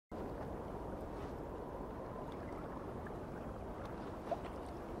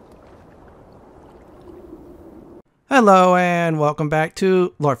Hello and welcome back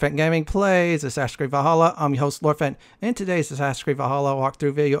to Lord Fenton Gaming Plays Asgard Valhalla. I'm your host Lord Fenton. In today's Asgard Valhalla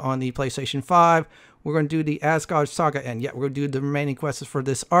walkthrough video on the PlayStation 5, we're going to do the Asgard Saga, and we're going to do the remaining quests for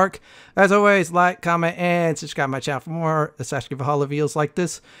this arc. As always, like, comment, and subscribe to my channel for more Asgard Valhalla videos like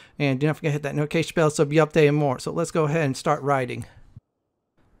this. And do not forget to hit that notification bell so you'll be updated more. So let's go ahead and start writing.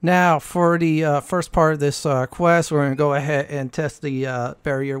 Now, for the first part of this quest, we're going to go ahead and test the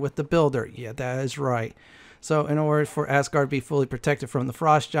barrier with the builder. Yeah, that is right. So in order for Asgard to be fully protected from the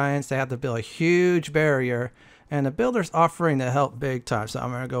frost giants, they have to build a huge barrier. And the builder's offering to help big time. So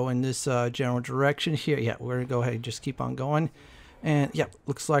I'm going to go in this general direction here. Yeah, we're going to go ahead and just keep on going. And yeah,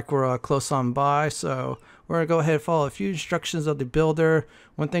 looks like we're close on by. So we're going to go ahead and follow a few instructions of the builder.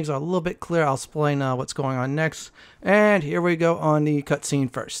 When things are a little bit clear, I'll explain what's going on next. And here we go on the cutscene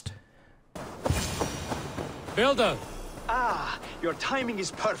first. Builder! Ah, your timing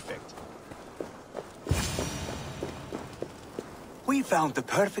is perfect. We found the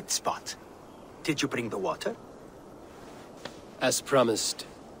perfect spot. Did you bring the water? As promised.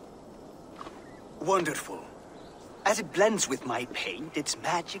 Wonderful. As it blends with my paint, its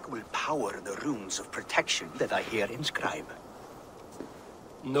magic will power the runes of protection that I here inscribe.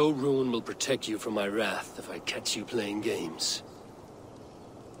 No rune will protect you from my wrath if I catch you playing games.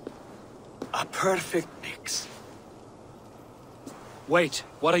 A perfect mix. Wait,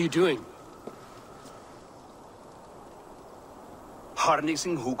 what are you doing?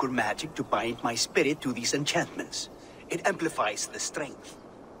 Harnessing Hooker magic to bind my spirit to these enchantments. It amplifies the strength.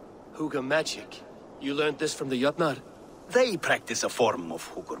 Hooker magic? You learned this from the Jotnar? They practice a form of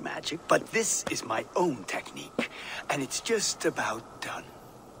Hooker magic, but this is my own technique, and it's just about done.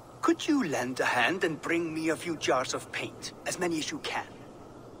 Could you lend a hand and bring me a few jars of paint? As many as you can.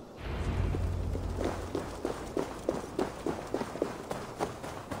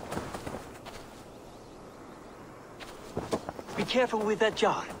 Be careful with that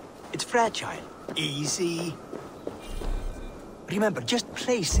jar. It's fragile. Easy. Remember, just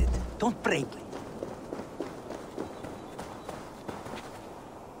place it. Don't break it.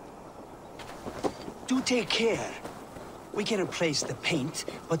 Do take care. We can replace the paint,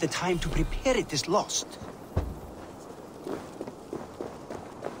 but the time to prepare it is lost.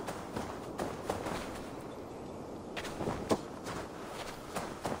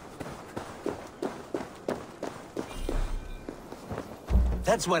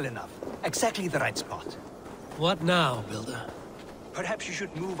 That's well enough. Exactly the right spot. What now, Builder? Perhaps you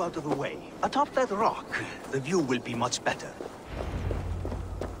should move out of the way. Atop that rock, the view will be much better.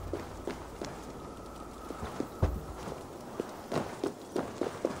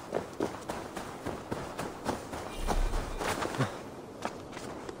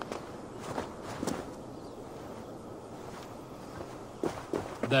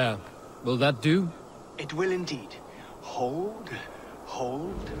 There. Will that do? It will indeed. Hold.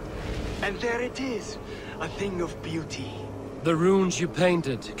 Hold. And there it is. A thing of beauty. The runes you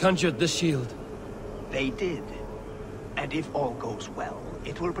painted conjured the shield. They did. And if all goes well,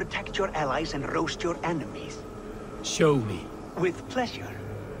 it will protect your allies and roast your enemies. Show me. With pleasure.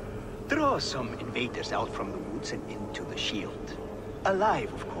 Draw some invaders out from the woods and into the shield.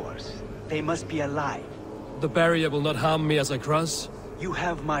 Alive, of course. They must be alive. The barrier will not harm me as I cross? You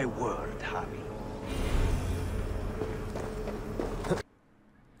have my word, Harry.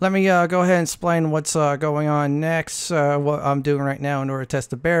 Let me go ahead and explain what's going on next. What I'm doing right now in order to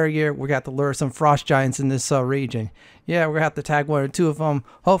test the barrier. We got to lure some frost giants in this region. Yeah, we're going to have to tag one or two of them.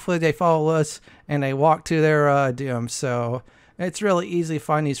 Hopefully they follow us and they walk to their doom. So it's really easy to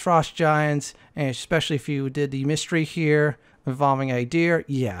find these frost giants. And especially if you did the mystery here involving a deer.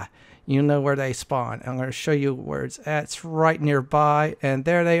 Yeah, you know where they spawn. I'm going to show you where it's at. It's right nearby. And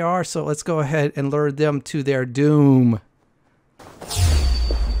there they are. So let's go ahead and lure them to their doom.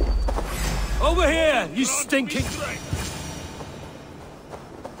 Over here, you stinking...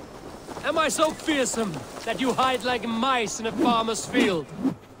 Am I so fearsome that you hide like mice in a farmer's field?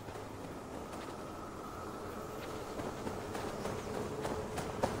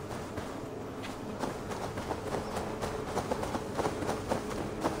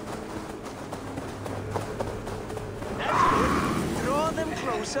 That's good. Draw them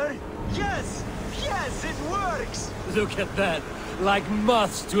closer. Yes! Yes, it works! Look at that, like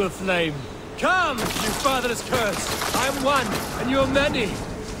moths to a flame. Come, you fatherless curse! I'm one, and you're many!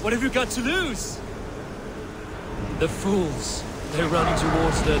 What have you got to lose? The fools, they run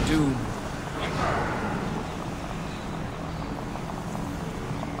towards their doom.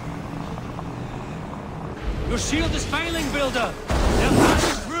 Your shield is failing, Builder! They're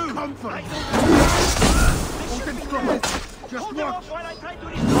passing through! Comfort! Just Hold watch! off while I try to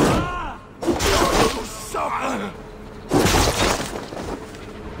restore. Suffer!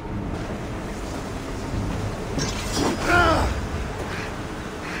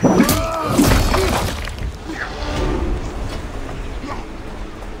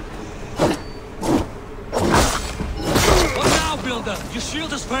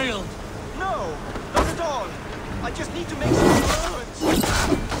 shield has failed! No, not at all. I just need to make some improvements.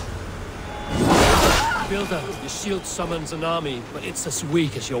 Builder, your shield summons an army, but it's as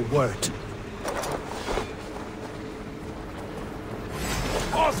weak as your word.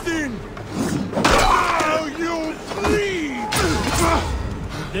 Austin! Now you bleed!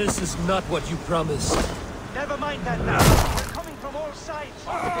 This is not what you promised. Never mind that now. They're coming from all sides.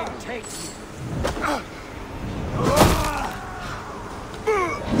 Then take me.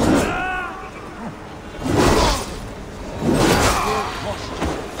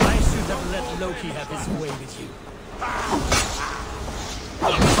 I should have let Loki have his way with you.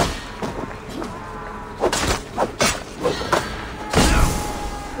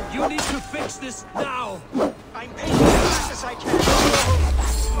 You need to fix this now! I'm paying as fast as I can.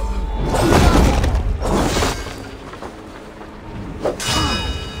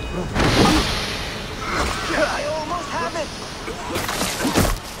 I almost have it.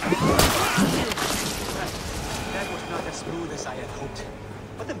 That was not as smooth as I had hoped.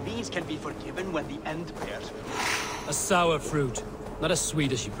 But the means can be forgiven when the end bears. A sour fruit, not as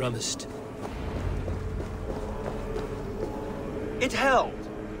sweet as you promised. It held.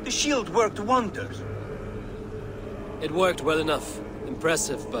 The shield worked wonders. It worked well enough.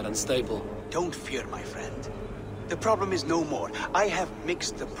 Impressive, but unstable. Don't fear, my friend. The problem is no more. I have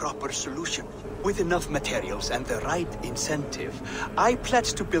mixed the proper solution. With enough materials and the right incentive, I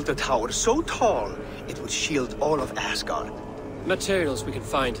pledge to build a tower so tall, it would shield all of Asgard. Materials we can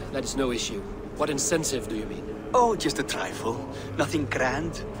find, that is no issue. What incentive do you mean? Oh, just a trifle. Nothing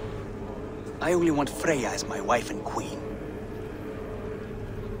grand. I only want Freya as my wife and queen.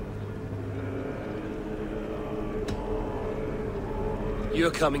 Your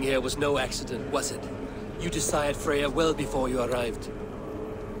coming here was no accident, was it? You desired Freya well before you arrived.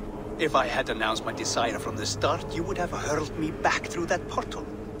 If I had announced my desire from the start, you would have hurled me back through that portal.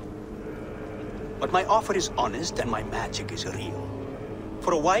 But my offer is honest and my magic is real.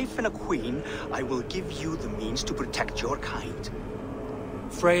 For a wife and a queen, I will give you the means to protect your kind.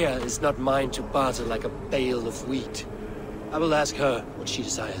 Freya is not mine to barter like a bale of wheat. I will ask her what she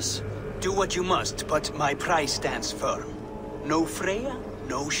desires. Do what you must, but my price stands firm. No Freya,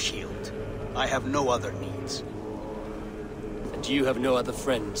 no shield. I have no other needs. And you have no other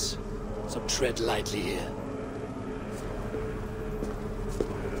friends, so tread lightly here.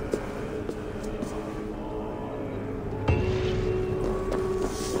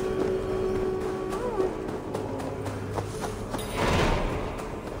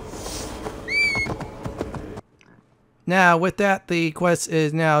 Now, with that, the quest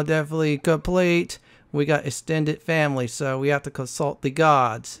is now definitely complete. We got extended family, so we have to consult the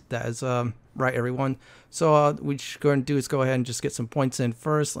gods. That is right, everyone. So what we're going to do is go ahead and just get some points in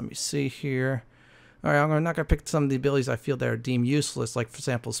first. Let me see here. All right, I'm not going to pick some of the abilities I feel that are deemed useless, like, for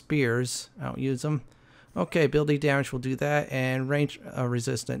example, spears. I don't use them. Okay, ability damage will do that, and range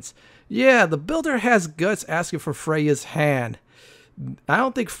resistance. Yeah, the builder has guts asking for Freya's hand. I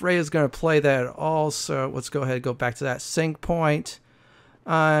don't think Freya's going to play that at all, so let's go ahead and go back to that sync point.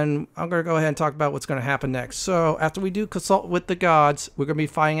 And I'm going to go ahead and talk about what's going to happen next. So after we do consult with the gods, we're going to be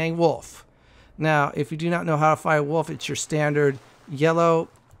fighting a wolf. Now, if you do not know how to fight a wolf, it's your standard yellow,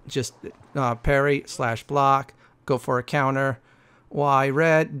 just parry / block, go for a counter. Y,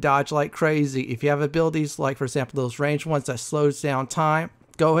 red, dodge like crazy. If you have abilities like, for example, those ranged ones that slows down time,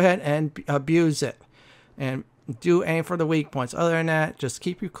 go ahead and abuse it. And do aim for the weak points. Other than that, just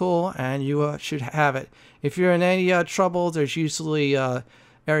keep you cool and you should have it. If you're in any trouble, there's usually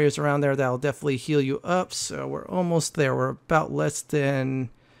areas around there that will definitely heal you up. So we're almost there. We're about less than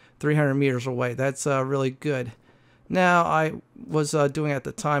 300 meters away. That's really good. Now, I was doing at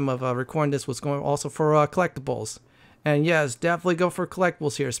the time of recording this was going also for collectibles. And yes, definitely go for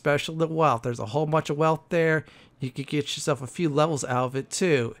collectibles here, especially the wealth. There's a whole bunch of wealth there. You could get yourself a few levels out of it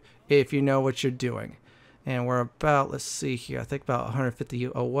too, if you know what you're doing. And we're about, let's see here, I think about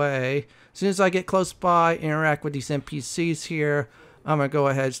 150 away. As soon as I get close by, interact with these NPCs here, I'm going to go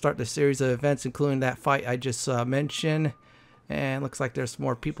ahead and start the series of events, including that fight I just mentioned. And looks like there's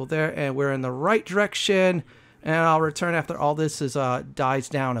more people there, and we're in the right direction. And I'll return after all this is dies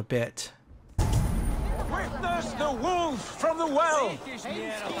down a bit. Witness the wolf from the well!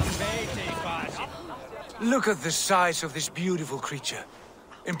 Look at the size of this beautiful creature.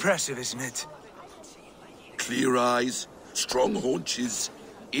 Impressive, isn't it? Clear eyes, strong haunches.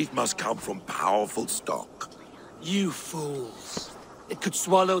 It must come from powerful stock. You fools. It could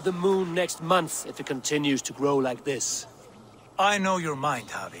swallow the moon next month if it continues to grow like this. I know your mind,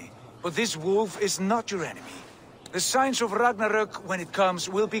 Javi, but this wolf is not your enemy. The signs of Ragnarök, when it comes,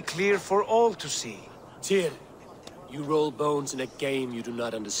 will be clear for all to see. Tyr, You roll bones in a game you do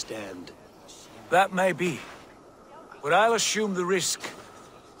not understand. That may be. But I'll assume the risk.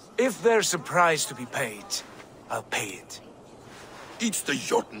 If there's a price to be paid, I'll pay it. It's the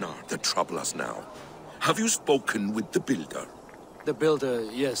Jotnar that trouble us now. Have you spoken with the builder? The builder,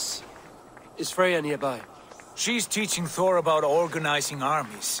 yes. Is Freya nearby? She's teaching Thor about organizing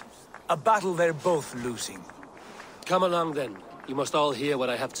armies. A battle they're both losing. Come along then. You must all hear what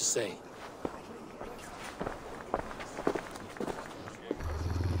I have to say.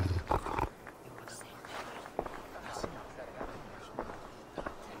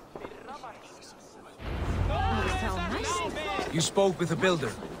 You spoke with the builder.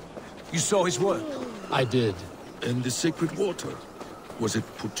 You saw his work. I did. And the sacred water, was it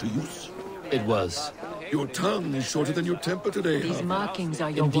put to use? It was. Your tongue is shorter than your temper today, These huh? markings are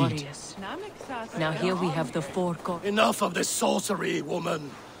your warriors. Now here we have the four gods. Enough of this sorcery,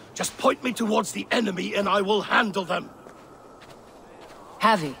 woman. Just point me towards the enemy and I will handle them.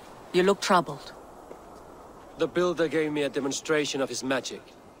 Havi, you look troubled. The builder gave me a demonstration of his magic.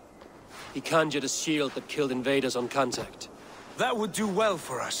 He conjured a shield that killed invaders on contact. That would do well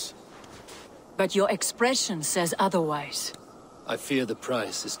for us. But your expression says otherwise. I fear the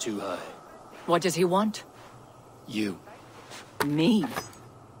price is too high. What does he want? You. Me?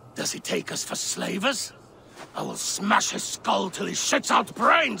 Does he take us for slavers? I will smash his skull till he shits out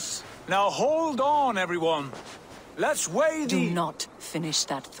brains! Now hold on, everyone. Let's weigh Do the... not finish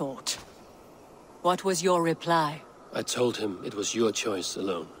that thought. What was your reply? I told him it was your choice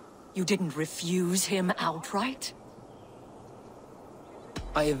alone. You didn't refuse him outright?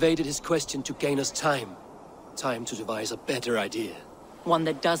 I evaded his question to gain us time. Time to devise a better idea. One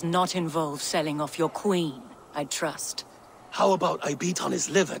that does not involve selling off your queen, I trust. How about I beat on his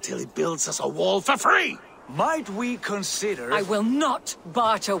liver till he builds us a wall for free? Might we consider... I will not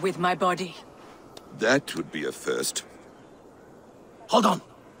barter with my body. That would be a first. Hold on.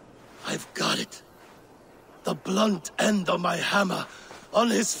 I've got it. The blunt end of my hammer on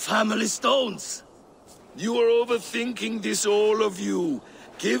his family stones. You are overthinking this, all of you.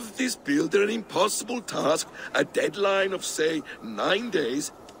 Give this builder an impossible task, a deadline of, say, 9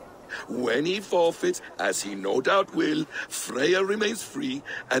 days. When he forfeits, as he no doubt will, Freya remains free,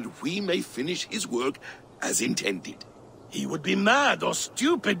 and we may finish his work as intended. He would be mad or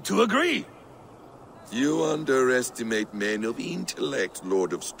stupid to agree. You underestimate men of intellect,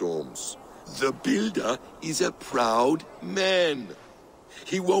 Lord of Storms. The builder is a proud man.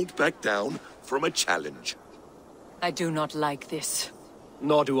 He won't back down from a challenge. I do not like this.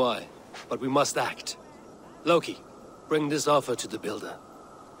 Nor do I, but we must act. Loki, bring this offer to the builder.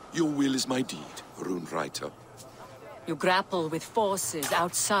 Your will is my deed, Rune Writer. You grapple with forces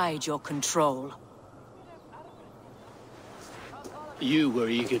outside your control. You were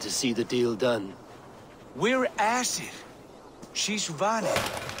eager to see the deal done. We're acid. She's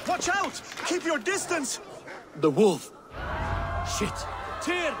Vani. Watch out! Keep your distance! The wolf! Shit!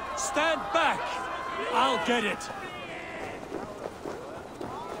 Tyr, stand back! I'll get it!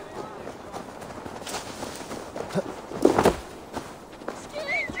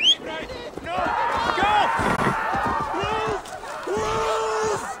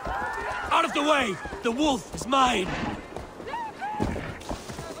 Out of the way! The wolf is mine!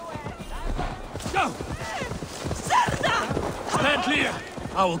 Go! Stand clear!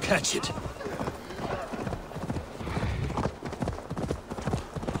 I will catch it.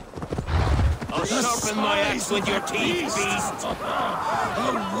 I'll sharpen my axe with your teeth, beast!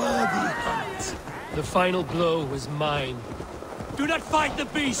 A worthy hunt. The final blow was mine. Do not fight the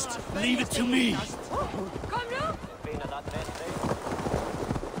beast! Leave it to me!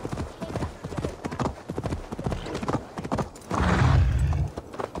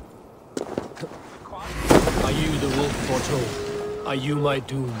 Are you the wolf foretold? Are you my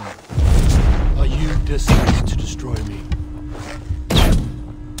doom? Are you destined to destroy me?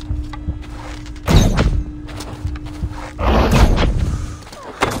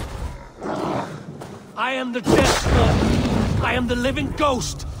 I am the death wolf. I am the living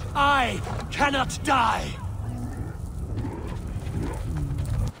ghost. I cannot die.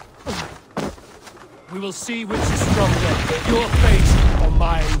 We will see which is stronger, your fate or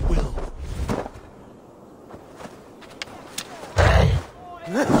my will.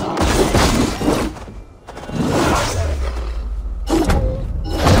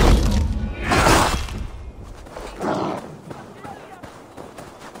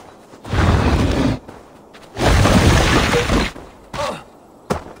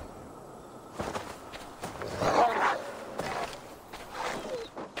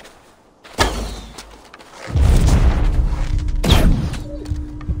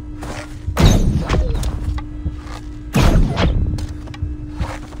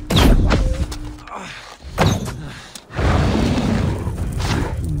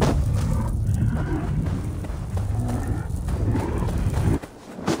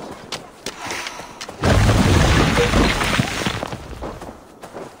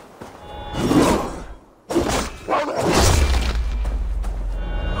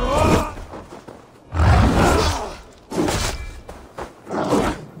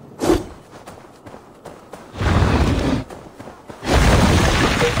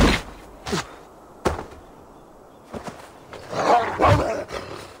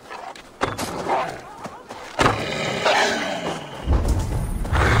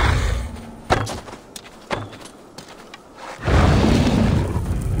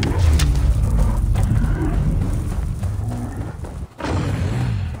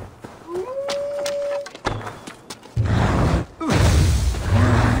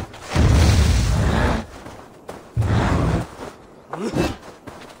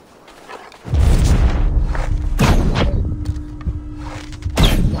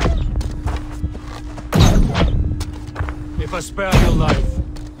 if I spare your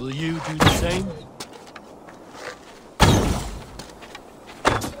life, will you do the same?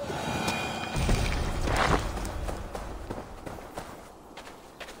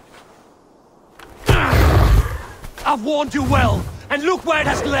 I've warned you well, and look where it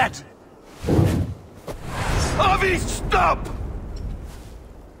has led! Avi, stop!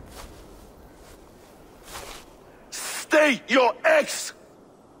 Stay your ex!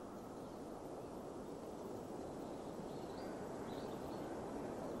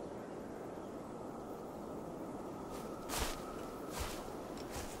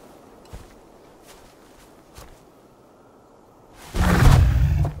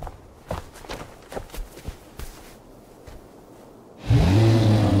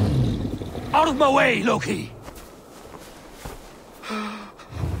 Out of my way, Loki!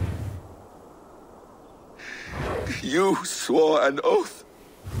 You swore an oath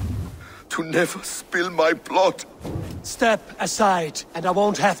to never spill my blood. Step aside, and I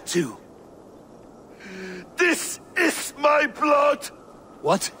won't have to. This is my blood!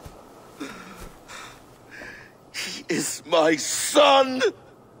 What? He is my son!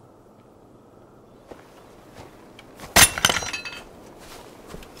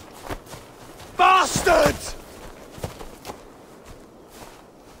 Bastard!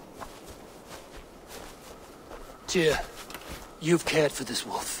 Tyr, you've cared for this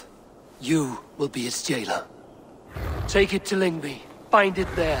wolf. You will be its jailer. Take it to Lingby. Find it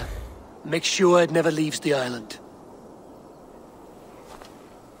there. Make sure it never leaves the island.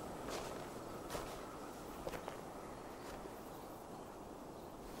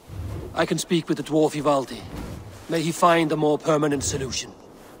 I can speak with the dwarf Ivaldi. May he find a more permanent solution.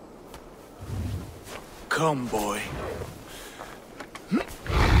 Come, boy.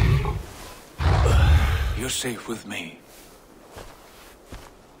 You're safe with me.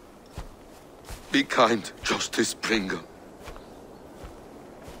 Be kind, Justice Bringer.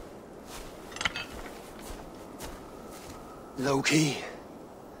 Loki,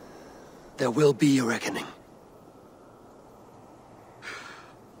 there will be a reckoning.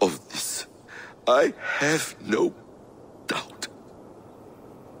 Of this, I have no doubt.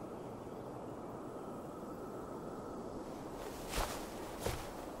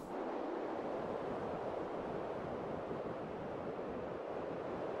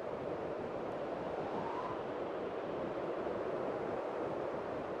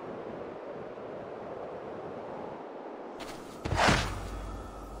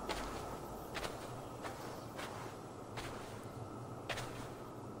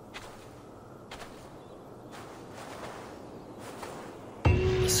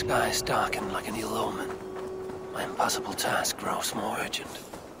 The skies darken like an ill omen. My impossible task grows more urgent.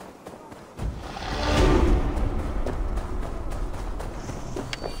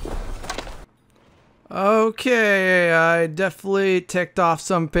 Okay, I definitely ticked off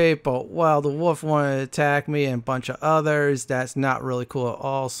some people. Well, the wolf wanted to attack me and a bunch of others. That's not really cool at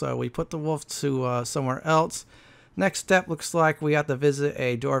all. So we put the wolf to somewhere else. Next step looks like we have to visit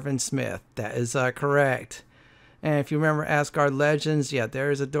a Dwarven Smith. That is correct. And if you remember Asgard Legends, yeah, there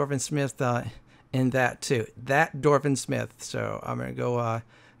is a Dwarven Smith in that too. That Dwarven Smith. So I'm going to go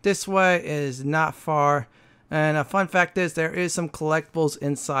this way. It is not far. And a fun fact is there is some collectibles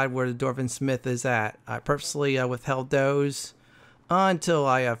inside where the Dwarven Smith is at. I purposely withheld those until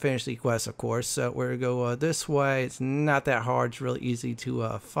I finish the quest, of course. So we're going to go this way. It's not that hard. It's really easy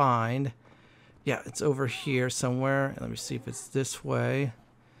to find. Yeah, it's over here somewhere. Let me see if it's this way.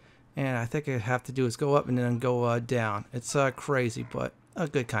 And I think I have to do is go up and then go down. It's crazy, but a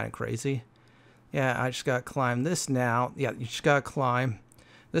good kind of crazy. Yeah, I just got to climb this now. Yeah, you just got to climb.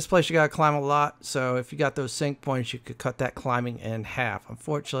 This place you got to climb a lot. So if you got those sync points, you could cut that climbing in half.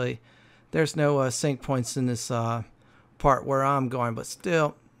 Unfortunately, there's no sync points in this part where I'm going. But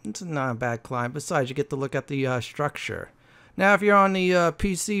still, it's not a bad climb. Besides, you get to look at the structure. Now, if you're on the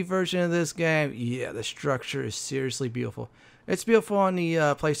PC version of this game, yeah, the structure is seriously beautiful. It's beautiful on the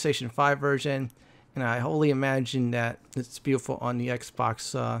PlayStation 5 version, and I wholly imagine that it's beautiful on the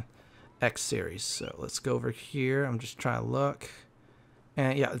Xbox X series. So let's go over here. I'm just trying to look.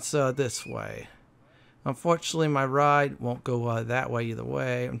 And yeah, it's this way. Unfortunately, my ride won't go that way either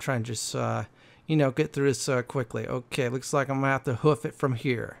way. I'm trying to just, you know, get through this quickly. Okay, looks like I'm going to have to hoof it from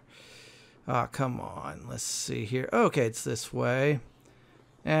here. Come on. Let's see here. Okay, it's this way.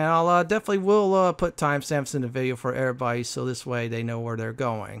 And I'll definitely will put timestamps in the video for everybody, so this way they know where they're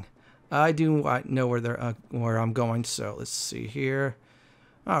going. I know where I'm going, so let's see here.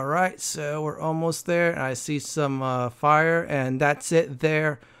 All right, so we're almost there. I see some fire, and that's it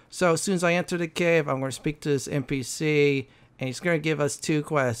there. So as soon as I enter the cave, I'm going to speak to this NPC, and he's going to give us two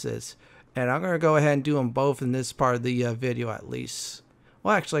quests. And I'm going to go ahead and do them both in this part of the video at least.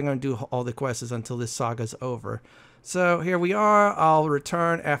 Well, actually, I'm going to do all the quests until this saga's over. So here we are. I'll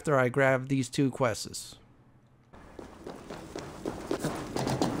return after I grab these 2 quests.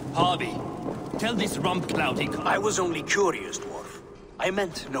 Harvey, tell this rump cloudy. I was only curious, dwarf. I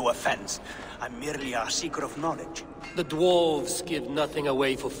meant no offense. I'm merely a seeker of knowledge. The dwarves give nothing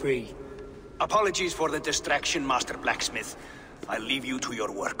away for free. Apologies for the distraction, Master Blacksmith. I'll leave you to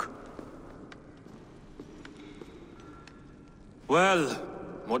your work. Well,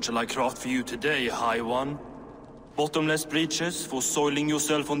 what shall I craft for you today, High One? Bottomless breeches for soiling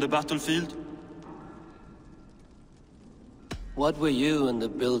yourself on the battlefield? What were you and the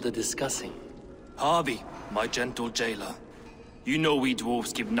builder discussing? Harvey, my gentle jailer. You know we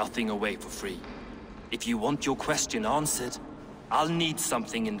dwarves give nothing away for free. If you want your question answered, I'll need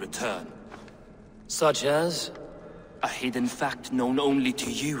something in return. Such as? A hidden fact known only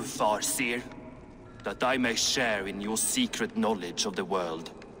to you, Farseer. That I may share in your secret knowledge of the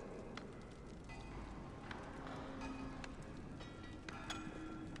world.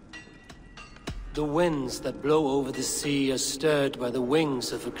 The winds that blow over the sea are stirred by the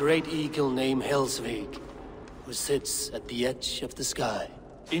wings of a great eagle named Helsvig, who sits at the edge of the sky.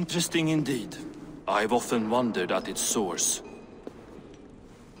 Interesting indeed. I've often wondered at its source.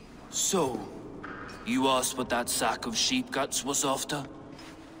 So, you asked what that sack of sheep guts was after?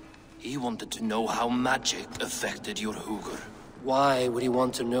 He wanted to know how magic affected your Hugr. Why would he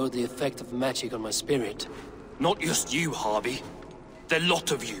want to know the effect of magic on my spirit? Not just you, Harvey. The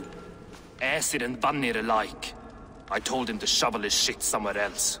lot of you. Aesir and Vanir alike. I told him to shovel his shit somewhere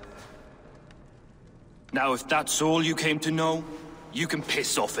else. Now if that's all you came to know, you can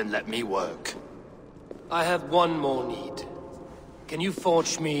piss off and let me work. I have one more need. Can you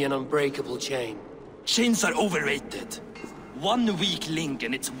forge me an unbreakable chain? Chains are overrated. One weak link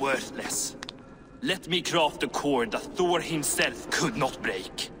and it's worthless. Let me craft a cord that Thor himself could not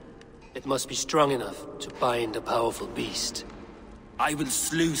break. It must be strong enough to bind a powerful beast. I will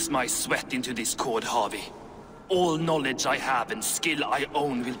sluice my sweat into this cord, Harvey. All knowledge I have and skill I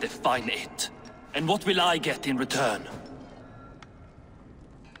own will define it. And what will I get in return?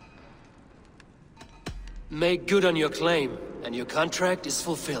 Make good on your claim, and your contract is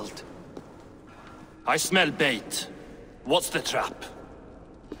fulfilled. I smell bait. What's the trap?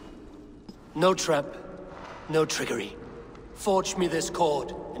 No trap, no trickery. Forge me this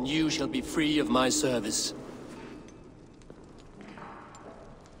cord, and you shall be free of my service.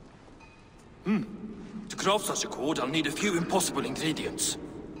 To craft such a cord, I'll need a few impossible ingredients.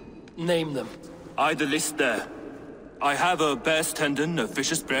 Name them. The list there. I have a bear's tendon, a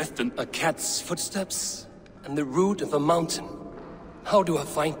fish's breath, and a cat's footsteps, and the root of a mountain. How do I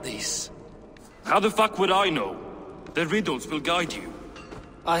find these? How the fuck would I know? The riddles will guide you.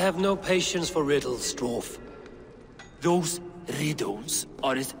 I have no patience for riddles, dwarf. Those riddles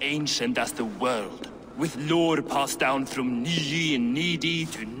are as ancient as the world, with lore passed down from Niji and Nidi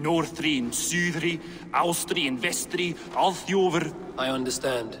to Northri and Sudri, Austri and Vestri, Althjover. I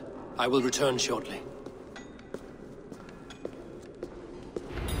understand. I will return shortly.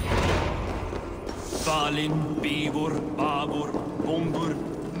 Valin, Bivor, Babur, Bombur,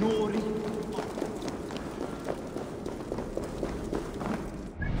 Nori.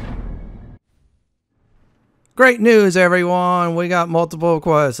 Great news, everyone. We got multiple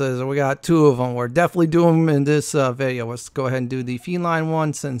quests. We got 2 of them. We're definitely doing them in this video. Let's go ahead and do the feline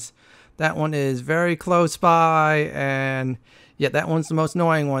one since that one is very close by. And yeah, that one's the most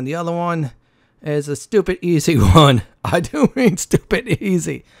annoying one. The other one is a stupid easy one. I do mean stupid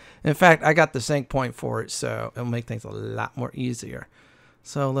easy. In fact, I got the sync point for it, so it'll make things a lot more easier.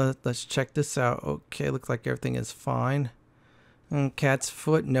 So let's check this out. Okay, looks like everything is fine. Cat's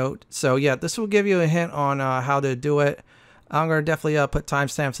footnote. So yeah, this will give you a hint on how to do it. I'm going to definitely put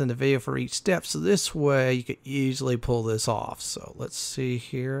timestamps in the video for each step, so this way you can easily pull this off. So let's see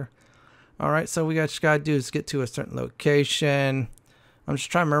here. Alright, so we just got to do is get to a certain location. I'm just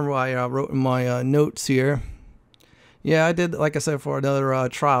trying to remember what I wrote in my notes here. Yeah, I did, like I said, for another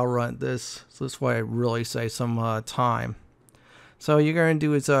trial run this. So this way I really save some time. So you're going to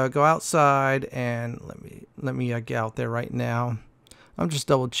do is go outside, and let me get out there right now. I'm just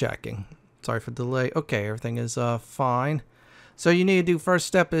double checking. Sorry for the delay. Okay, everything is fine. So you need to do first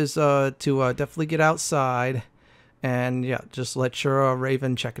step is to definitely get outside, and yeah, just let your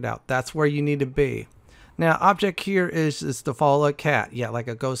raven check it out. That's where you need to be. Now, object here is to follow a cat. Yeah, like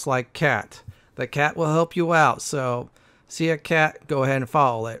a ghost-like cat. The cat will help you out. So see a cat, go ahead and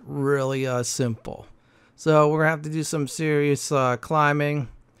follow it. Really simple. So we're going to have to do some serious climbing.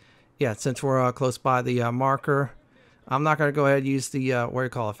 Yeah, since we're close by the marker. I'm not going to go ahead and use the, what do you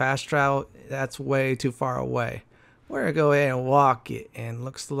call it, fast travel. That's way too far away. We're going to go ahead and walk it. And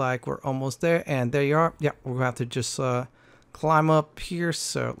looks like we're almost there. And there you are. Yep, we're going to have to just climb up here.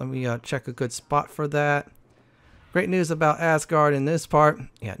 So let me check a good spot for that. Great news about Asgard in this part.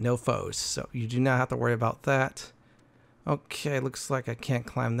 Yeah, no foes. So you do not have to worry about that. Okay, looks like I can't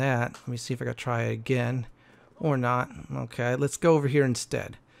climb that. Let me see if I can try it again. Or not. Okay, let's go over here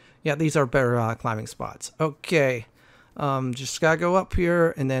instead. Yeah, these are better climbing spots. Okay. Just gotta go up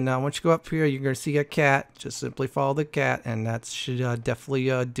here, and then once you go up here, you're gonna see a cat. Just simply follow the cat, and that should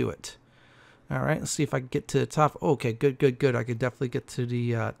definitely do it. All right, let's see if I can get to the top. Okay, good, good, good. I could definitely get to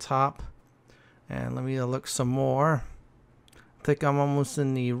the top. And let me look some more. I think I'm almost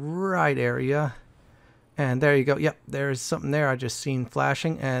in the right area. And there you go. Yep, there's something there I just seen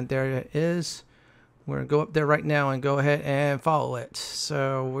flashing, and there it is. We're gonna go up there right now and go ahead and follow it.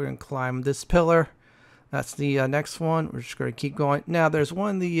 So we're gonna climb this pillar. That's the next one. We're just going to keep going. Now, there's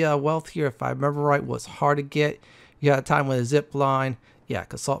one, the wealth here, if I remember right, was hard to get. You got time with a zip line. Yeah,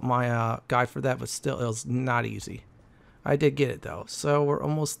 consult my guide for that, but still, it was not easy. I did get it, though. So, we're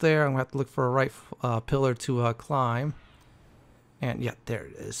almost there. I'm going to have to look for a right pillar to climb. And, yeah, there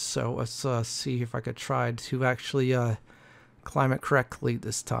it is. So, let's see if I could try to actually climb it correctly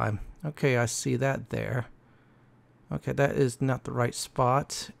this time. Okay, I see that there. Okay, that is not the right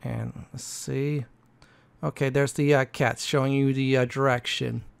spot. And, let's see. Okay, there's the cat showing you the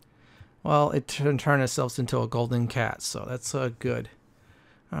direction. Well, it turned itself into a golden cat, so that's good.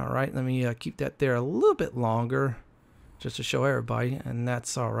 Alright, let me keep that there a little bit longer, just to show everybody, and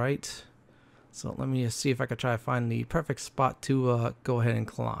that's alright. So let me see if I can try to find the perfect spot to go ahead and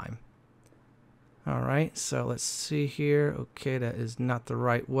climb. Alright, so let's see here. Okay, that is not the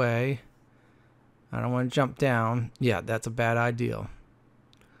right way. I don't want to jump down. Yeah, that's a bad idea.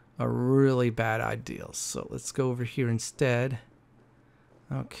 A really bad idea. So let's go over here instead.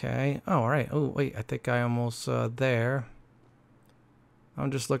 Okay. Oh, all right. Oh, wait. I think I almost there.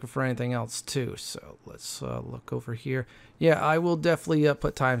 I'm just looking for anything else too. So let's look over here. Yeah, I will definitely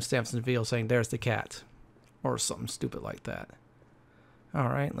put timestamps in the video saying there's the cat, or something stupid like that. All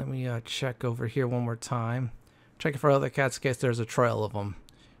right. Let me check over here one more time. Checking for other cats in case there's a trail of them.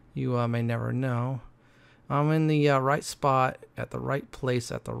 You may never know. I'm in the right spot, at the right place,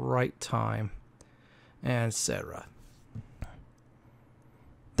 at the right time, and etc.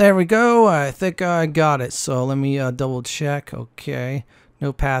 There we go. I think I got it. So let me double check. Okay,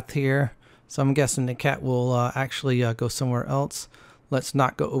 no path here. So I'm guessing the cat will actually go somewhere else. Let's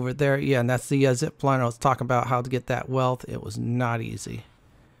not go over there. Yeah, and that's the zip line I was talking about, how to get that wealth. It was not easy.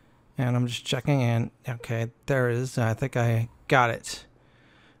 And I'm just checking, and okay, there it is. I think I got it.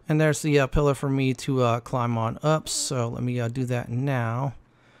 And there's the pillar for me to climb on up. So let me do that now.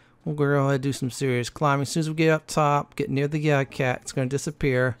 We'll go ahead and do some serious climbing. As soon as we get up top, get near the cat, it's going to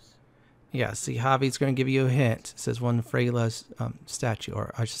disappear. Yeah, see, Javi's going to give you a hint. It says one Freyla's statue,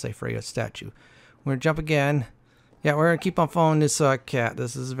 or I should say Freya's statue. We're going to jump again. Yeah, we're going to keep on following this cat.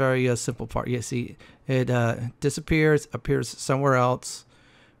 This is a very simple part. You see, it disappears, appears somewhere else.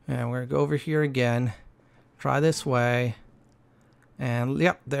 And we're going to go over here again. Try this way. And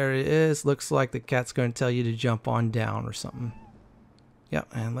yep, there it is. Looks like the cat's going to tell you to jump on down or something. Yep,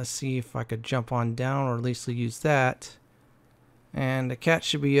 and let's see if I could jump on down, or at least use that. And the cat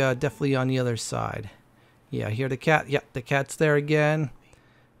should be definitely on the other side. Yeah, here the cat. Yep, the cat's there again.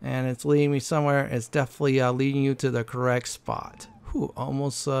 And it's leading me somewhere. It's definitely leading you to the correct spot. Whew,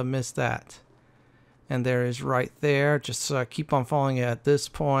 almost missed that. And there is right there. Just keep on following it at this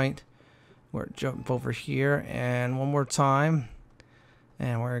point. We're jump over here, and one more time.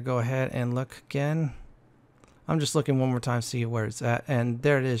 And we're going to go ahead and look again. I'm just looking one more time to see where it's at. And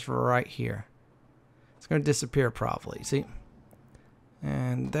there it is right here. It's going to disappear probably. See?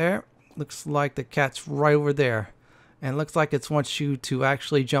 And there. Looks like the cat's right over there. And looks like it wants you to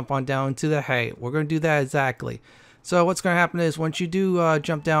actually jump on down into the hay. We're going to do that exactly. So what's going to happen is once you do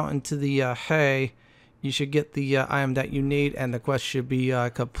jump down into the hay, you should get the item that you need. And the quest should be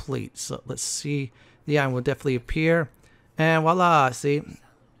complete. So let's see. The item will definitely appear. And voila, see,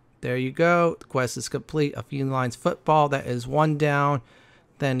 there you go. The quest is complete. A few lines football. That is one down.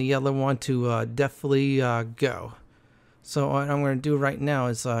 Then the other one to definitely go. So what I'm going to do right now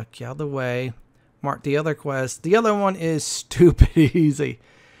is get out of the way. Mark the other quest. The other one is stupid easy.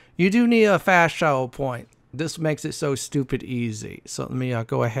 You do need a fast travel point. This makes it so stupid easy. So let me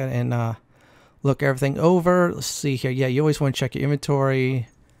go ahead and look everything over. Let's see here. Yeah, you always want to check your inventory.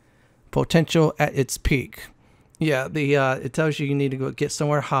 Potential at its peak. Yeah, the it tells you need to go get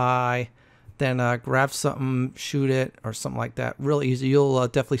somewhere high, then grab something, shoot it, or something like that. Real easy. You'll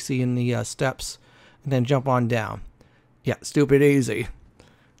definitely see in the steps, and then jump on down. Yeah, stupid easy.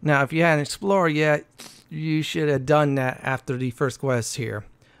 Now, if you hadn't explored yet, you should have done that after the first quest here.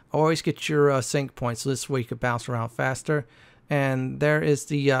 Always get your sync points, so this way you can bounce around faster. And there is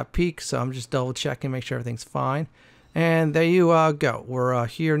the peak, so I'm just double checking, make sure everything's fine. And there you go. We're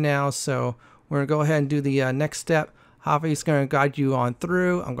here now, so we're going to go ahead and do the next step. Javi's going to guide you on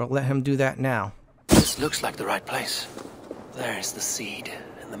through. I'm going to let him do that now. This looks like the right place. There's the seed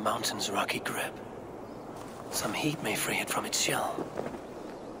in the mountain's rocky grip. Some heat may free it from its shell.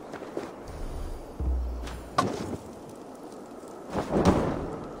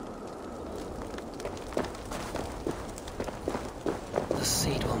 The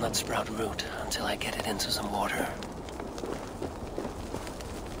seed will not sprout root until I get it into some water.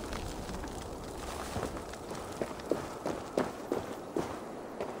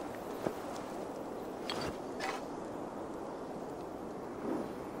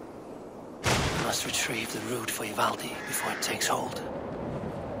 I must retrieve the root for Ivaldi before it takes hold.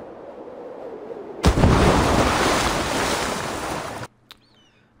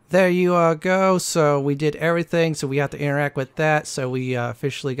 There you go. So we did everything, so we have to interact with that. So we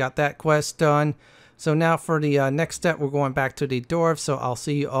officially got that quest done. So now for the next step, we're going back to the dwarf, so I'll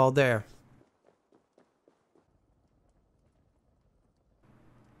see you all there.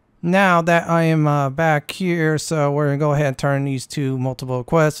 Now that I am back here, so we're going to go ahead and turn these to multiple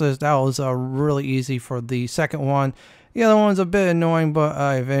quests. That was really easy for the second one. The other one's a bit annoying, but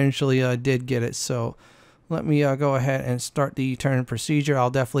I eventually did get it. So let me go ahead and start the turn procedure. I'll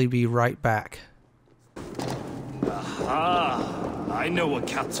definitely be right back. Aha! I know a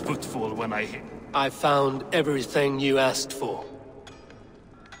cat's footfall when I hit. I found everything you asked for.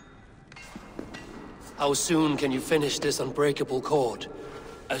 How soon can you finish this unbreakable cord?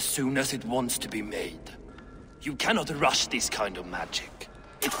 As soon as it wants to be made. You cannot rush this kind of magic.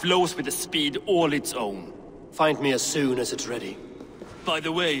 It flows with a speed all its own. Find me as soon as it's ready. By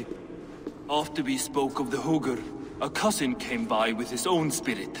the way, after we spoke of the Hugr, a cousin came by with his own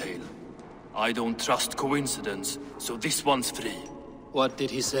spirit tale. I don't trust coincidence, so this one's free. What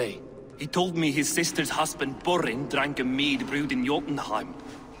did he say? He told me his sister's husband Borin drank a mead brewed in Jotunheim,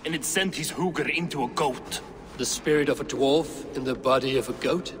 and it sent his Hugr into a goat. The spirit of a dwarf in the body of a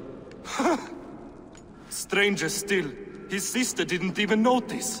goat? Stranger still, his sister didn't even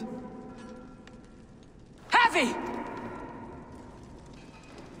notice. Heavy!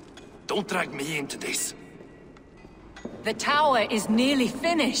 Don't drag me into this. The tower is nearly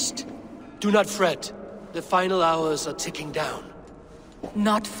finished. Do not fret. The final hours are ticking down.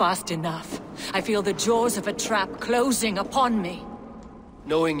 Not fast enough. I feel the jaws of a trap closing upon me.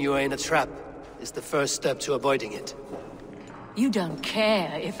 Knowing you are in a trap is the first step to avoiding it. You don't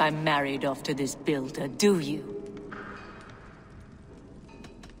care if I'm married off to this builder, do you?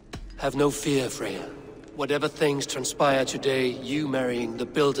 Have no fear, Freya. Whatever things transpire today, you marrying the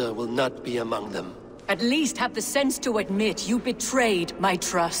builder will not be among them. At least have the sense to admit you betrayed my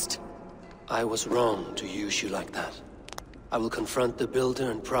trust. I was wrong to use you like that. I will confront the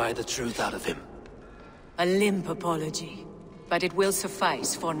builder and pry the truth out of him. A limp apology, but it will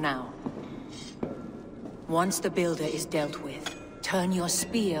suffice for now. Once the builder is dealt with, turn your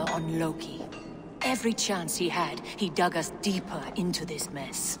spear on Loki. Every chance he had, he dug us deeper into this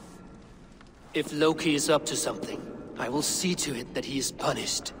mess. If Loki is up to something, I will see to it that he is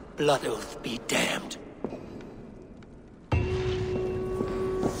punished. Blood Oath be damned.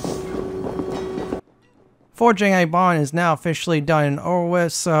 Forging a bond is now officially done and over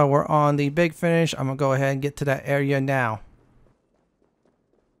with, so we're on the big finish. I'm going to go ahead and get to that area now.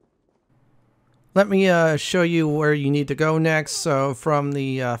 Let me show you where you need to go next. So from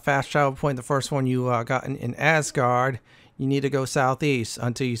the fast travel point, the first one you got in Asgard, you need to go southeast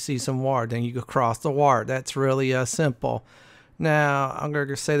until you see some water. Then you can cross the water. That's really simple. Now, I'm going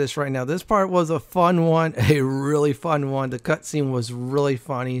to say this right now. This part was a fun one, a really fun one. The cutscene was really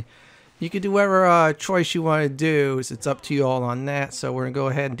funny. You can do whatever choice you want to do. It's up to you all on that. So we're going to go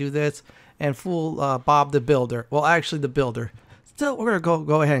ahead and do this and fool Bob the Builder. Well, actually the Builder. Still, we're going to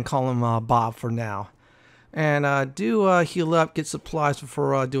go ahead and call him Bob for now. And do heal up, get supplies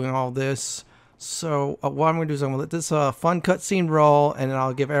before doing all this. So what I'm going to do is I'm going to let this fun cutscene roll, and then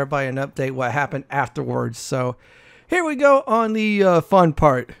I'll give everybody an update what happened afterwards. So here we go on the fun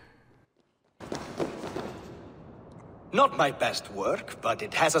part. Not my best work, but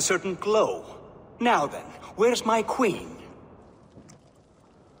it has a certain glow. Now then, where's my queen?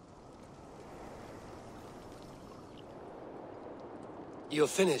 You're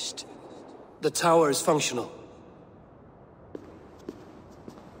finished. The tower is functional.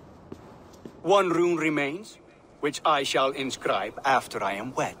 One rune remains, which I shall inscribe after I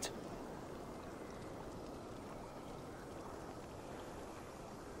am wed.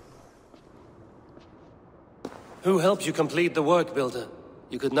 Who helped you complete the work, Builder?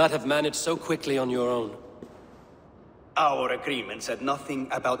 You could not have managed so quickly on your own. Our agreement said nothing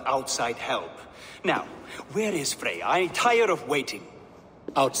about outside help. Now, where is Freya? I'm tired of waiting.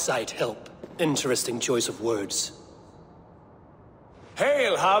 Outside help. Interesting choice of words.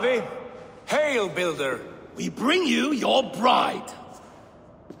 Hail, Harvey! Hail, Builder! We bring you your bride.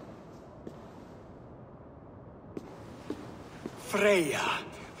 Freya,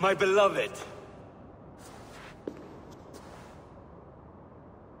 my beloved.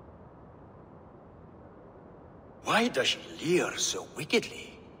 Why does she leer so wickedly?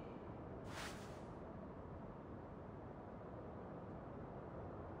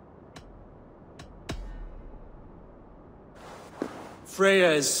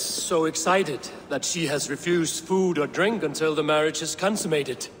 Freya is so excited that she has refused food or drink until the marriage is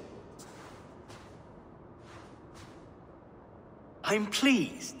consummated. I'm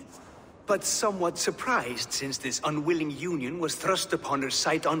pleased, but somewhat surprised since this unwilling union was thrust upon her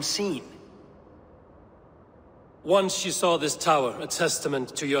sight unseen. Once she saw this tower, a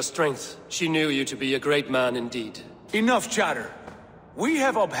testament to your strength, she knew you to be a great man indeed. Enough chatter. We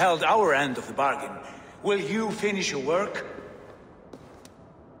have upheld our end of the bargain. Will you finish your work?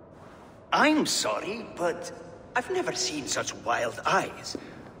 I'm sorry, but I've never seen such wild eyes.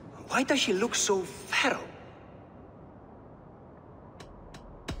 Why does she look so feral?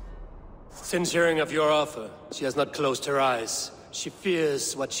 Since hearing of your offer, she has not closed her eyes. She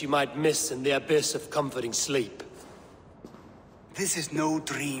fears what she might miss in the abyss of comforting sleep. This is no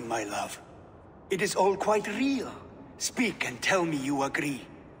dream, my love. It is all quite real. Speak and tell me you agree.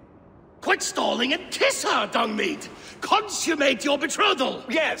 Quit stalling and kiss her, Dungmeat! Consummate your betrothal!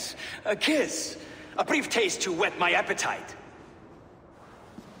 Yes, a kiss. A brief taste to whet my appetite.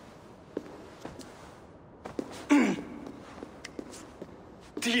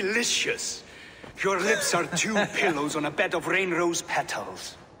 Delicious. Your lips are two pillows on a bed of rain rose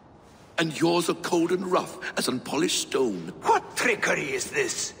petals. And yours are cold and rough as unpolished stone. What trickery is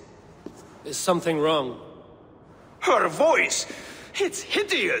this? Is something wrong? Her voice! It's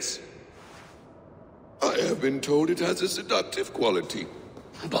hideous! I have been told it has a seductive quality.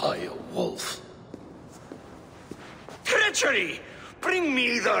 By a wolf. Treachery! Bring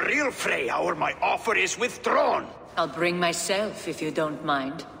me the real Freya or my offer is withdrawn! I'll bring myself if you don't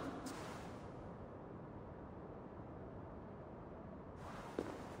mind.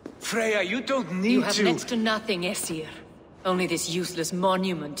 Freya, you don't need You have to... next to nothing, Aesir. Only this useless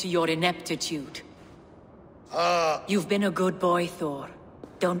monument to your ineptitude. You've been a good boy, Thor.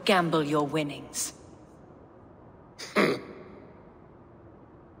 Don't gamble your winnings.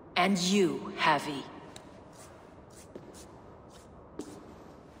 And you, Havi.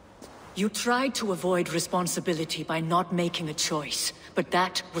 You tried to avoid responsibility by not making a choice, but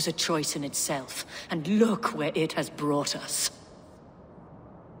that was a choice in itself, and look where it has brought us.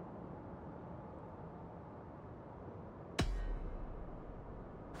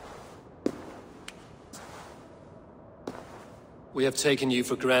 We have taken you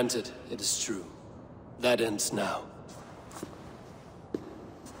for granted, it is true. That ends now.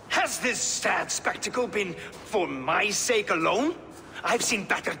 Has this sad spectacle been for my sake alone? I've seen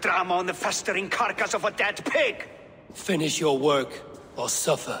better drama on the festering carcass of a dead pig! Finish your work, or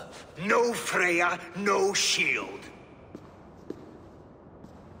suffer. No Freya, no shield.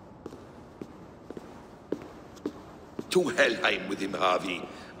 To Helheim with him, Harvey.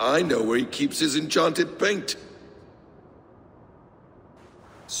 I know where he keeps his enchanted paint.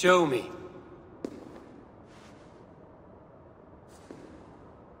 Show me.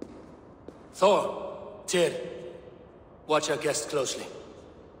 Thor, Tyr, watch our guest closely.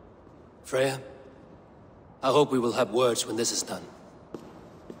 Freya, I hope we will have words when this is done.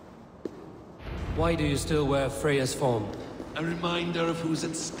 Why do you still wear Freya's form? A reminder of who's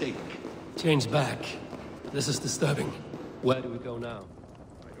at stake. Change back. This is disturbing. Where do we go now?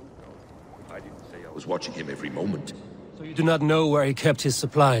 I don't know. I didn't say I was watching him every moment. So you do not know where he kept his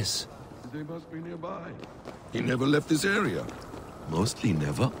supplies? They must be nearby. He never left this area. Mostly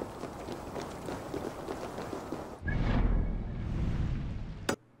never.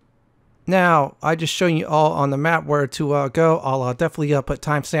 Now, I just showing you all on the map where to go. I'll definitely put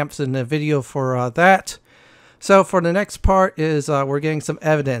timestamps in the video for that. So for the next part is we're getting some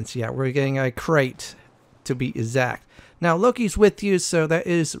evidence. Yeah, we're getting a crate to be exact. Now, Loki's with you, so that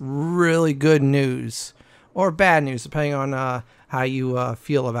is really good news. Or bad news, depending on how you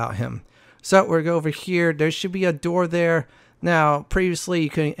feel about him. So we're going to go over here. There should be a door there. Now, previously you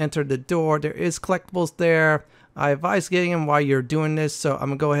couldn't enter the door. There is collectibles there. I advise getting them while you're doing this, so I'm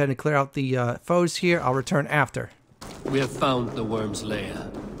going to go ahead and clear out the foes here. I'll return after. We have found the worm's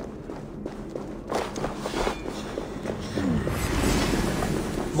lair.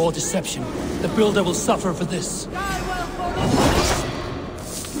 More deception. The builder will suffer for this. Running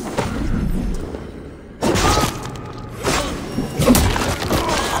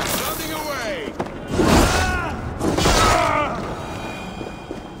away!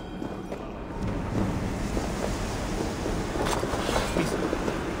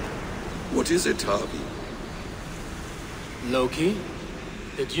 What is it, Harvey? Loki?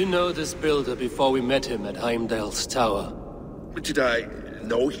 Did you know this builder before we met him at Heimdall's tower? Did I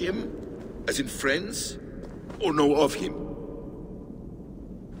know him? As in friends? Or know of him?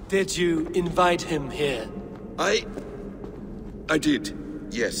 Did you invite him here? I did,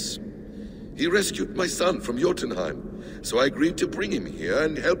 yes. He rescued my son from Jotunheim, so I agreed to bring him here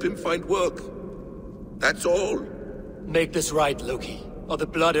and help him find work. That's all. Make this right, Loki, or the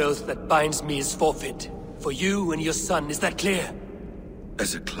blood oath that binds me is forfeit. For you and your son, is that clear?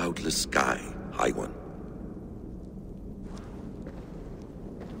 As a cloudless sky, High One.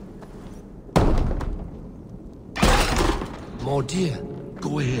 More deer.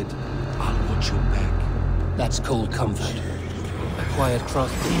 Go ahead. I'll watch your back. That's cold comfort. A quiet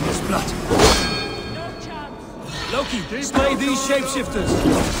cross demons blood. No chance. Loki, slay these shapeshifters.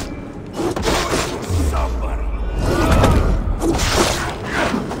 Somebody.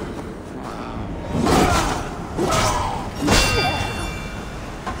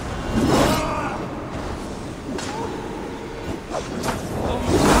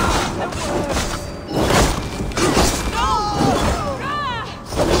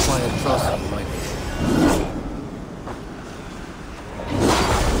 Quiet crossing might be.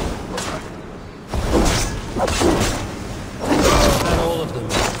 Not all of them.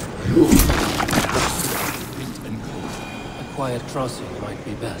 A quiet crossing might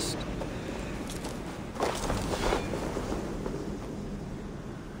be best.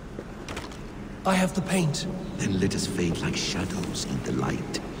 I have the paint. Then let us fade like shadows in the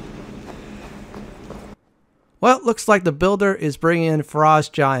light. Well, it looks like the builder is bringing in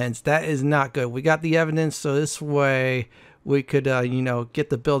frost giants. That is not good. We got the evidence, so this way we could, get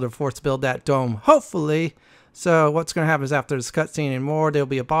the builder force build that dome, hopefully. So what's going to happen is after this cutscene and more, there'll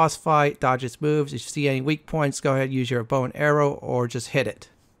be a boss fight, dodge its moves. If you see any weak points, go ahead and use your bow and arrow or just hit it.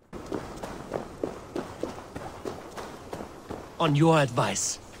 On your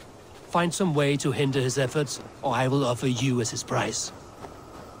advice, find some way to hinder his efforts, or I will offer you as his prize.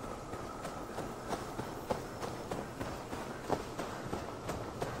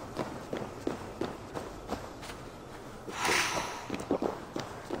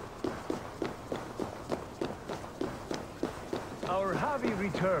 Our Javi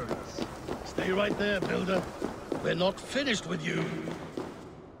returns. Stay right there, Builder. We're not finished with you.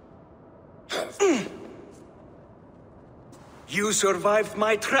 You survived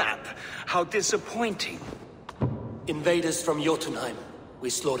my trap. How disappointing. Invaders from Jotunheim. We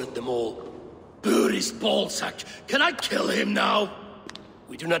slaughtered them all. Buri's ballsack. Can I kill him now?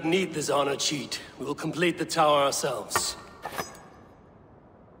 We do not need this honor cheat. We will complete the tower ourselves.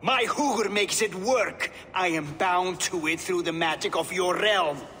 My Hugr makes it work. I am bound to it through the magic of your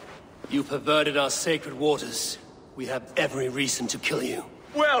realm. You perverted our sacred waters. We have every reason to kill you.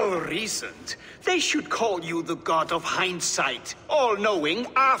 Well reasoned. They should call you the god of hindsight, all-knowing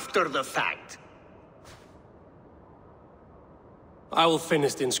after the fact. I will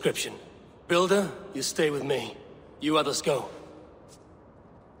finish the inscription. Builder, you stay with me. You others go.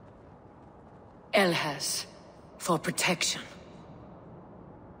 Elhas, for protection.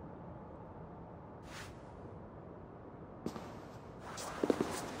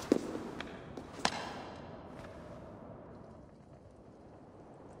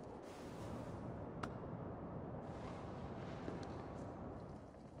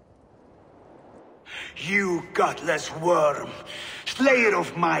 You gutless worm, slayer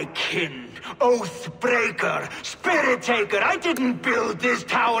of my kin, oath breaker, spirit taker, I didn't build this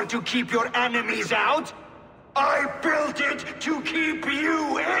tower to keep your enemies out. I built it to keep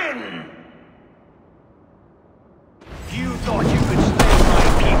you in. You thought you could slay my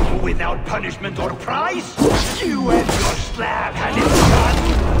people without punishment or prize? You and your slab had it done.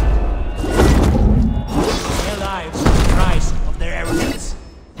 Their lives are the price of their arrogance.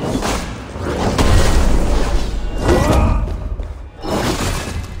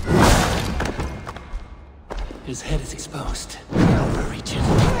 His head is exposed. Overreach it.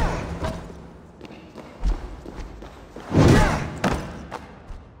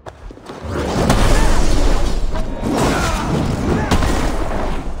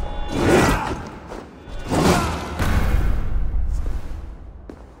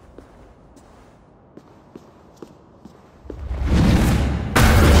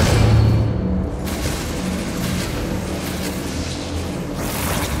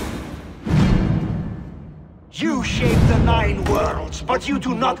 You shape the 9 worlds, but you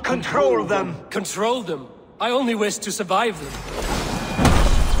do not control them. Control them? I only wish to survive them.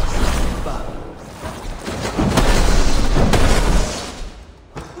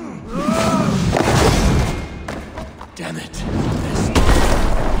 Damn it.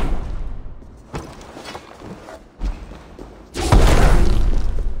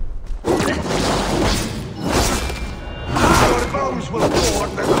 Our bones will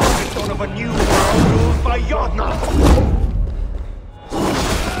form the cornerstone of a new world ruled by Yodna.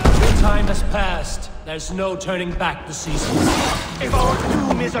 The time has passed. There's no turning back the seasons. If our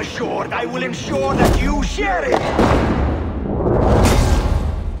doom is assured, I will ensure that you share it.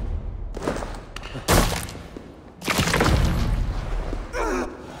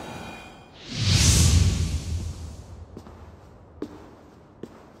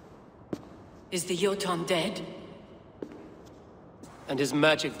 Is the Jotun dead? And his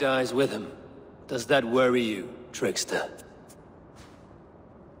magic dies with him. Does that worry you, trickster?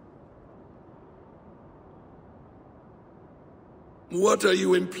 What are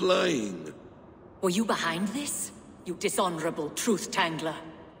you implying? Were you behind this? You dishonorable truth-tangler.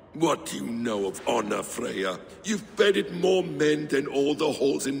 What do you know of honor, Freya? You've bedded more men than all the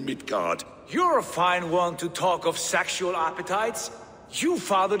halls in Midgard. You're a fine one to talk of sexual appetites. You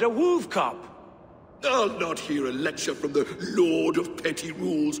fathered a wolf cub. I'll not hear a lecture from the Lord of Petty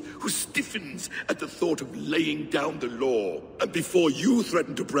Rules, who stiffens at the thought of laying down the law. And before you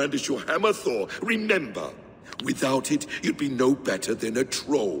threaten to brandish your hammer, Thor, remember, without it, you'd be no better than a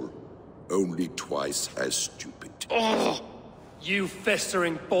troll. Only twice as stupid. Oh! You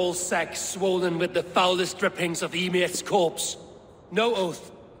festering ballsack swollen with the foulest drippings of Ymir's corpse. No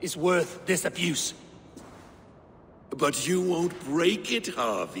oath is worth this abuse. But you won't break it,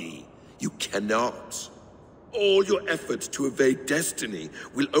 Harvey. You cannot. All your efforts to evade destiny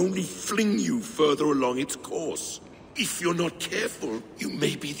will only fling you further along its course. If you're not careful, you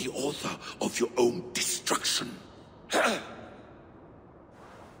may be the author of your own destruction.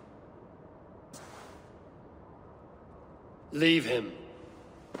 Leave him.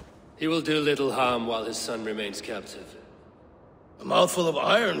 He will do little harm while his son remains captive. A mouthful of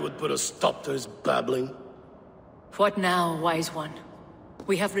iron would put a stop to his babbling. What now, wise one?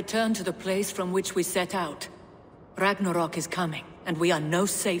 We have returned to the place from which we set out. Ragnarok is coming, and we are no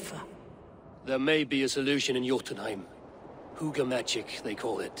safer. There may be a solution in Jotunheim. Hugger magic, they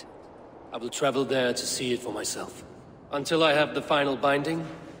call it. I will travel there to see it for myself. Until I have the final binding,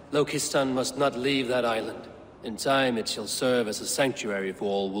 Loki's son must not leave that island. In time, it shall serve as a sanctuary for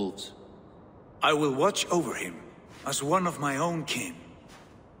all wolves. I will watch over him, as one of my own kin.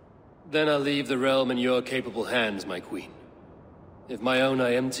 Then I'll leave the realm in your capable hands, my queen. If my own are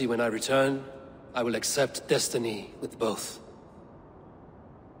empty when I return, I will accept destiny with both.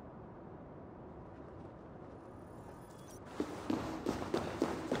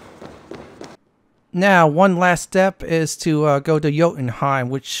 Now, one last step is to go to Jotunheim,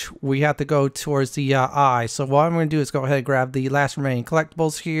 which we have to go towards the eye. So what I'm going to do is go ahead and grab the last remaining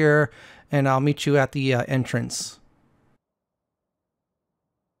collectibles here, and I'll meet you at the entrance.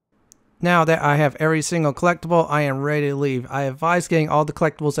 Now that I have every single collectible, I am ready to leave. I advise getting all the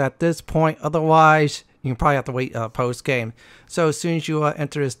collectibles at this point, otherwise you can probably have to wait post-game. So as soon as you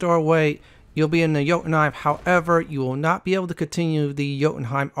enter this doorway, you'll be in the Jotunheim. However, you will not be able to continue the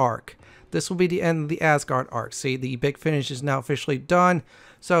Jotunheim arc. This will be the end of the Asgard arc. See, the big finish is now officially done.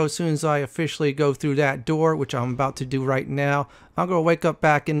 So as soon as I officially go through that door, which I'm about to do right now, I'm going to wake up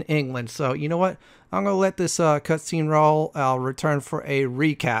back in England. So you know what? I'm going to let this cutscene roll. I'll return for a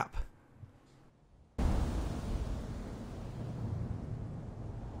recap.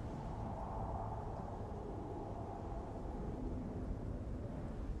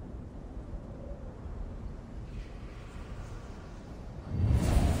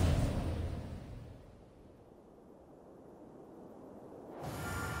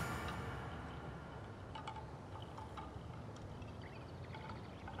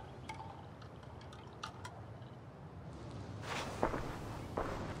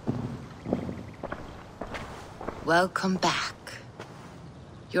 Welcome back.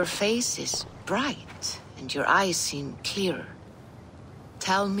 Your face is bright, and your eyes seem clearer.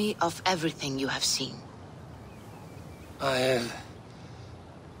 Tell me of everything you have seen. I've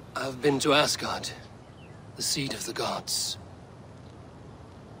been to Asgard, the seat of the gods.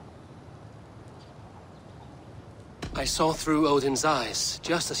 I saw through Odin's eyes,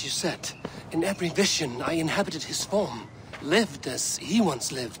 just as you said. In every vision, I inhabited his form, lived as he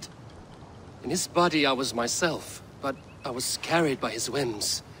once lived. In his body, I was myself, but I was carried by his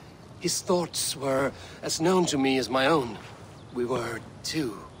whims. His thoughts were as known to me as my own. We were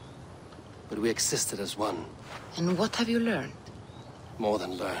two, but we existed as one. And what have you learned? More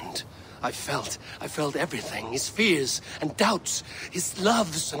than learned. I felt everything. His fears and doubts, his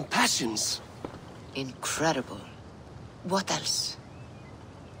loves and passions. Incredible. What else?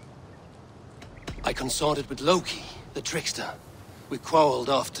 I consorted with Loki, the trickster. We quarreled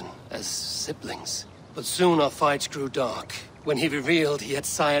often, as siblings. But soon our fights grew dark. When he revealed he had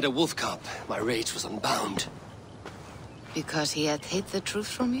sired a wolf cub, my rage was unbound. Because he had hid the truth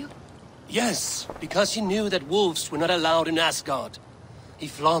from you? Yes, because he knew that wolves were not allowed in Asgard. He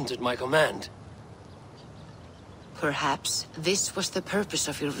flaunted my command. Perhaps this was the purpose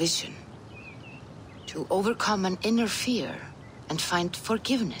of your vision. To overcome an inner fear and find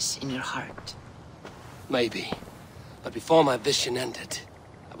forgiveness in your heart. Maybe. But before my vision ended,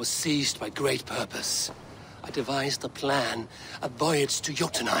 I was seized by great purpose. I devised a plan, a voyage to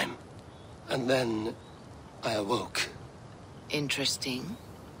Jotunheim. And then I awoke. Interesting.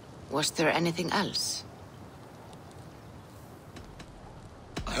 Was there anything else?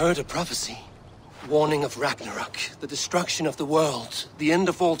 I heard a prophecy. Warning of Ragnarok, the destruction of the world, the end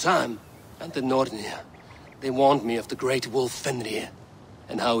of all time. And the Nornir. They warned me of the great wolf Fenrir,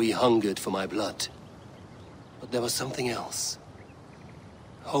 and how he hungered for my blood. But there was something else.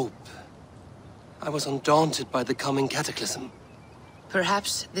 Hope. I was undaunted by the coming cataclysm.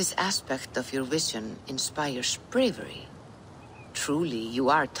 Perhaps this aspect of your vision inspires bravery. Truly, you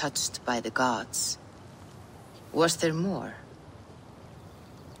are touched by the gods. Was there more?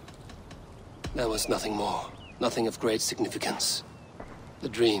 There was nothing more. Nothing of great significance. The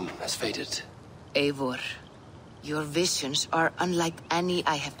dream has faded. Eivor, your visions are unlike any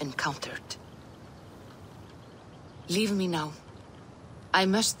I have encountered. Leave me now. I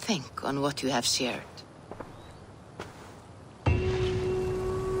must think on what you have shared.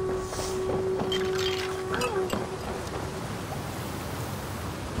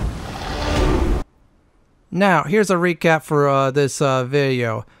 Now, here's a recap for this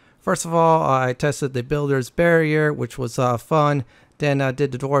video. First of all, I tested the Builder's Barrier, which was fun. Then I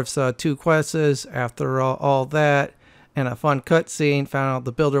did the Dwarf's 2 quests. After all that, and a fun cutscene, found out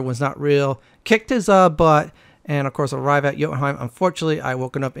the Builder was not real. Kicked his butt, and of course arrived at Jotunheim. Unfortunately, I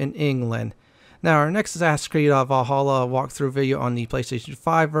woken up in England. Now, our next Assassin's Creed Valhalla walkthrough video on the PlayStation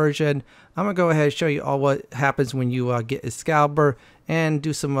 5 version. I'm going to go ahead and show you all what happens when you get Excalibur and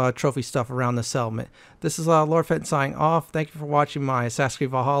do some trophy stuff around the settlement. This is Lord Fenton signing off. Thank you for watching my Assassin's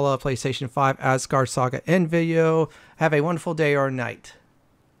Creed Valhalla PlayStation 5 Asgard Saga end video. Have a wonderful day or night.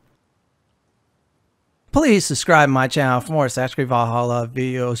 Please subscribe to my channel for more Assassin's Creed Valhalla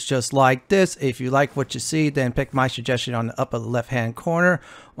videos just like this. If you like what you see, then pick my suggestion on the upper left hand corner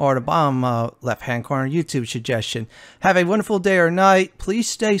or the bottom left hand corner YouTube suggestion. Have a wonderful day or night. Please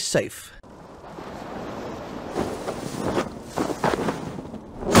stay safe.